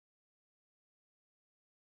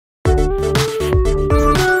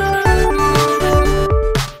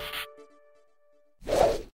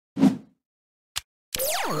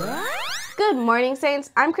morning, Saints.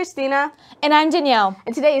 I'm Christina. And I'm Danielle.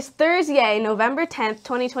 And today is Thursday, November 10th,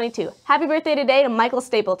 2022. Happy birthday today to Michael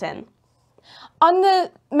Stapleton. On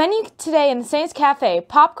the menu today in the Saints Cafe,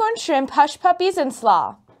 popcorn, shrimp, hush puppies, and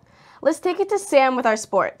slaw. Let's take it to Sam with our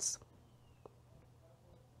sports.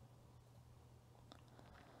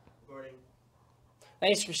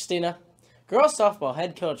 Thanks, Christina. Girls softball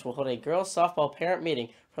head coach will hold a girls softball parent meeting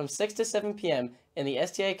from 6 to 7 p.m. in the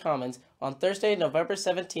STA Commons on Thursday, November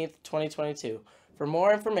 17th, 2022. For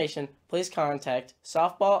more information, please contact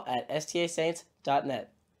softball@stasaints.net.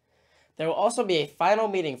 There will also be a final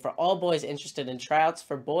meeting for all boys interested in tryouts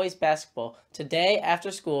for boys basketball today after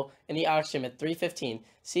school in the Ox-Gym at 3:15.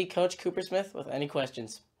 See Coach Coopersmith with any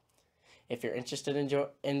questions. If you're interested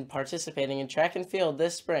in participating in track and field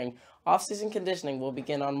this spring, off-season conditioning will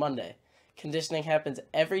begin on Monday. Conditioning happens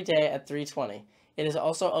every day at 3:20. It is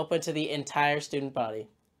also open to the entire student body.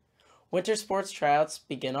 Winter sports tryouts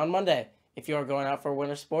begin on Monday. If you are going out for a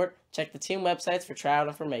winter sport, check the team websites for tryout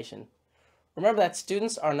information. Remember that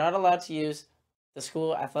students are not allowed to use the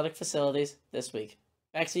school athletic facilities this week.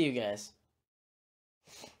 Back to you guys.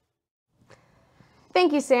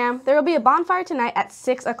 Thank you, Sam. There will be a bonfire tonight at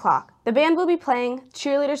 6 o'clock. The band will be playing,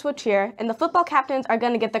 cheerleaders will cheer, and the football captains are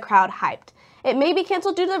going to get the crowd hyped. It may be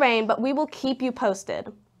canceled due to the rain, but we will keep you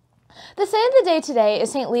posted. The saint of the day today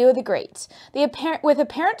is St. Leo the Great. With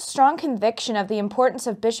apparent strong conviction of the importance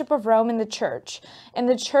of Bishop of Rome in the Church,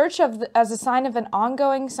 as a sign of an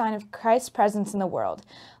ongoing sign of Christ's presence in the world,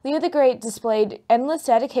 Leo the Great displayed endless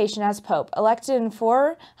dedication as Pope. Elected in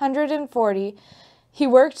 440, he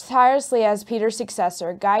worked tirelessly as Peter's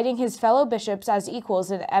successor, guiding his fellow bishops as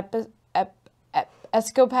equals in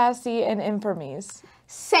episcopacy and infirmies.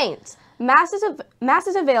 Saints, Mass is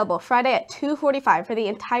available Friday at 2:45 for the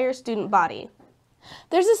entire student body.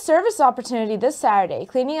 There's a service opportunity this Saturday,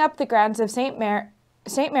 cleaning up the grounds of St.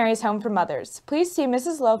 Mary's Home for Mothers. Please see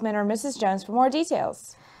Mrs. Loafman or Mrs. Jones for more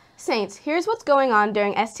details. Saints, here's what's going on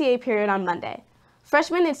during STA period on Monday.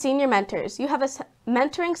 Freshmen and senior mentors, you have a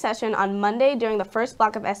mentoring session on Monday during the first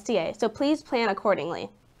block of STA, so please plan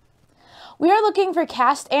accordingly. We are looking for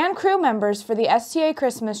cast and crew members for the STA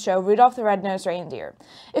Christmas show, Rudolph the Red-Nosed Reindeer.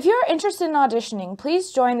 If you are interested in auditioning,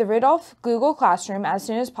 please join the Rudolph Google Classroom as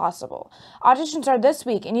soon as possible. Auditions are this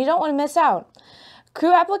week, and you don't want to miss out.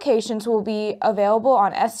 Crew applications will be available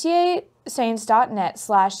on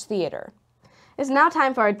stasaints.net/theater. It's now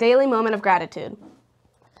time for our daily moment of gratitude.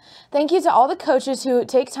 Thank you to all the coaches who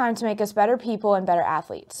take time to make us better people and better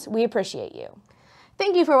athletes. We appreciate you.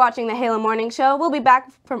 Thank you for watching the Halo Morning Show. We'll be back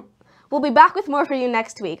with more for you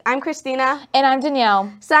next week. I'm Christina. And I'm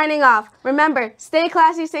Danielle. Signing off. Remember, stay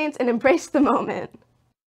classy, Saints, and embrace the moment.